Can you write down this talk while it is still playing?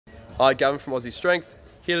Hi, Gavin from Aussie Strength,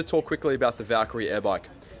 here to talk quickly about the Valkyrie Air Bike.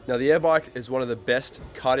 Now, the Air Bike is one of the best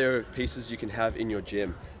cardio pieces you can have in your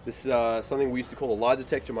gym. This is something we used to call a lie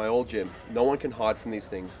detector in my old gym. No one can hide from these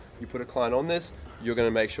things. You put a client on this, you're going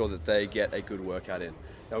to make sure that they get a good workout in.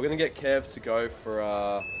 Now, we're going to get Kev to go for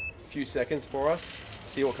a few seconds for us,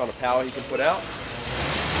 see what kind of power he can put out.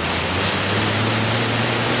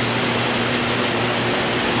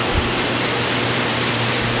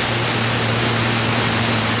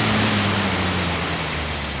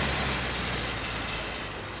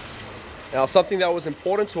 Now, something that was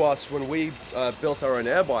important to us when we built our own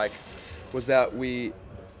air bike was that we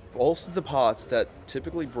bolstered the parts that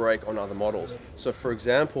typically break on other models. So for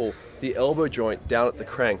example, the elbow joint down at the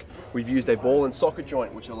crank, we've used a ball and socket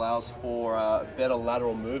joint which allows for better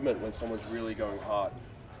lateral movement when someone's really going hard.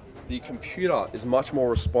 The computer is much more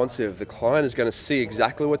responsive. The client is going to see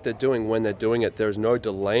exactly what they're doing when they're doing it. There's no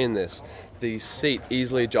delay in this. The seat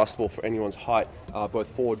easily adjustable for anyone's height, both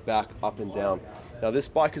forward, back, up and down. Now, this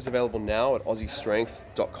bike is available now at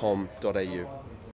aussiestrength.com.au.